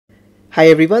Hi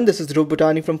everyone, this is Dhruv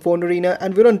Bhutani from FoneArena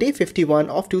and we're on day 51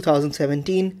 of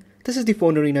 2017. This is the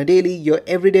FoneArena Daily, your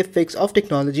everyday fix of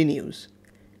technology news.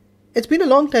 It's been a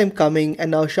long time coming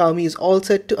and now Xiaomi is all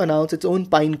set to announce its own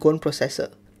Pinecone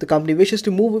processor. The company wishes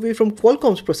to move away from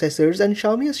Qualcomm's processors and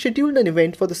Xiaomi has scheduled an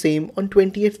event for the same on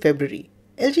 28th February.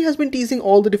 LG has been teasing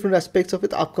all the different aspects of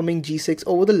its upcoming G6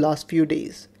 over the last few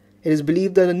days. It is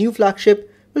believed that the new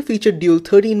flagship will feature dual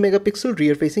 13-megapixel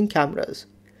rear-facing cameras.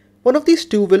 One of these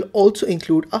two will also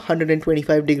include a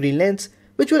 125-degree lens,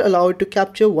 which will allow it to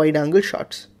capture wide-angle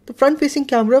shots. The front-facing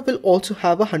camera will also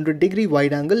have a 100-degree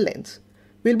wide-angle lens.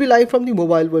 We'll be live from the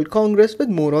Mobile World Congress with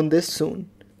more on this soon.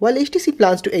 While HTC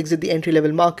plans to exit the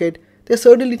entry-level market, they're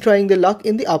certainly trying their luck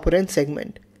in the upper-end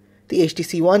segment. The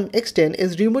HTC One X10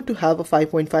 is rumored to have a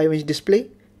 5.5-inch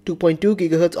display, 2.2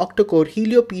 GHz octa-core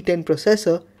Helio P10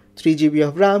 processor, 3 GB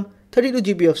of RAM,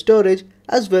 32 GB of storage,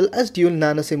 as well as dual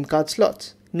nano SIM card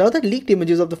slots. Now that leaked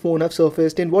images of the phone have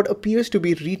surfaced in what appears to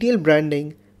be retail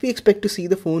branding, we expect to see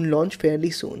the phone launch fairly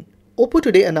soon. Oppo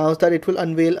today announced that it will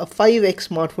unveil a 5x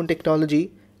smartphone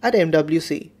technology at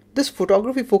MWC. This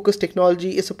photography-focused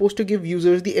technology is supposed to give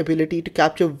users the ability to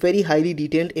capture very highly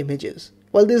detailed images.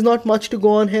 While there's not much to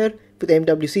go on here, with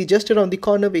MWC just around the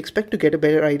corner, we expect to get a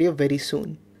better idea very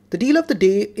soon. The deal of the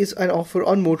day is an offer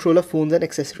on Motorola phones and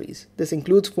accessories. This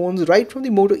includes phones right from the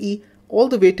Moto E all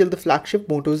the way till the flagship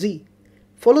Moto Z.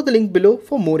 Follow the link below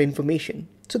for more information.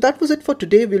 So that was it for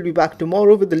today. We'll be back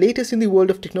tomorrow with the latest in the world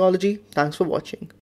of technology. Thanks for watching.